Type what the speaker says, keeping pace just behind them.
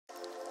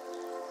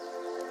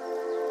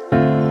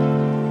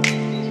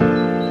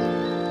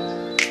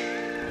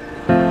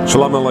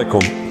Assalamu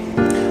alaikum.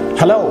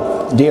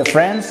 Hello, dear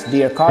friends,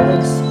 dear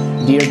colleagues,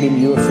 dear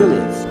BMU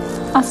affiliates.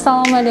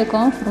 Assalamu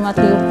alaikum,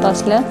 hurmatli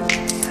yurtdoshlar.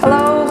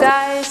 Hello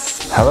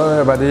guys. Hello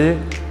everybody.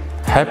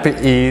 Happy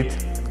Eid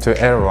to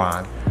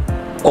everyone.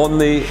 On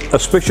the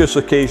auspicious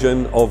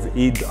occasion of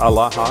Eid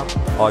al-Adha,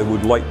 I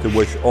would like to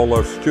wish all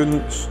our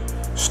students,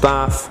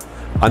 staff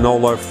and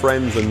all our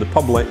friends in the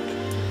public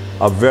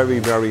a very,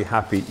 very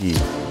happy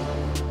Eid.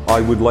 I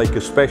would like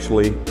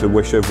especially to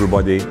wish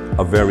everybody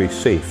a very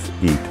safe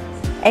Eid.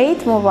 Eid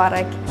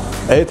Mubarak.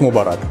 Eid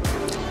Mubarak.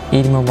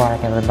 Eid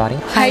Mubarak, everybody.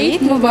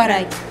 Eid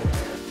Mubarak.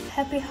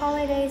 Happy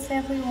holidays,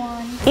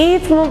 everyone.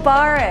 Eid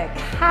Mubarak.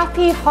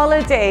 Happy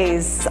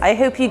holidays. I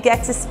hope you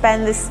get to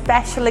spend this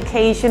special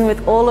occasion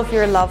with all of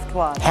your loved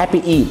ones.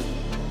 Happy Eid.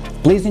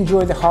 Please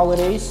enjoy the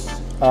holidays.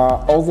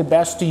 All the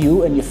best to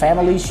you and your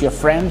families, your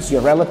friends,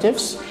 your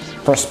relatives.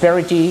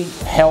 Prosperity,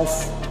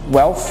 health,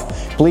 wealth.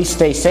 Please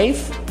stay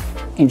safe.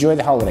 Enjoy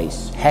the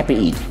holidays.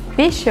 Happy Eid.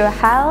 Wish you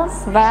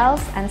health,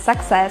 wealth and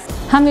success.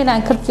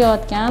 Hammadan kirib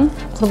kelayotgan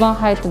Qurbon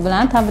hayiti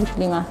bilan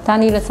tabriklayman.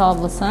 Taninglar sog'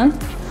 bo'lsin.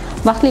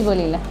 Baxtli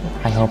bo'linglar.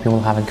 I hope you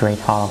will have a great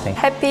holiday.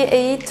 Happy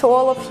Eid to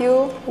all of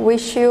you.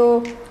 Wish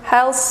you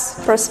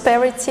health,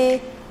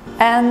 prosperity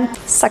and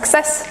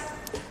success.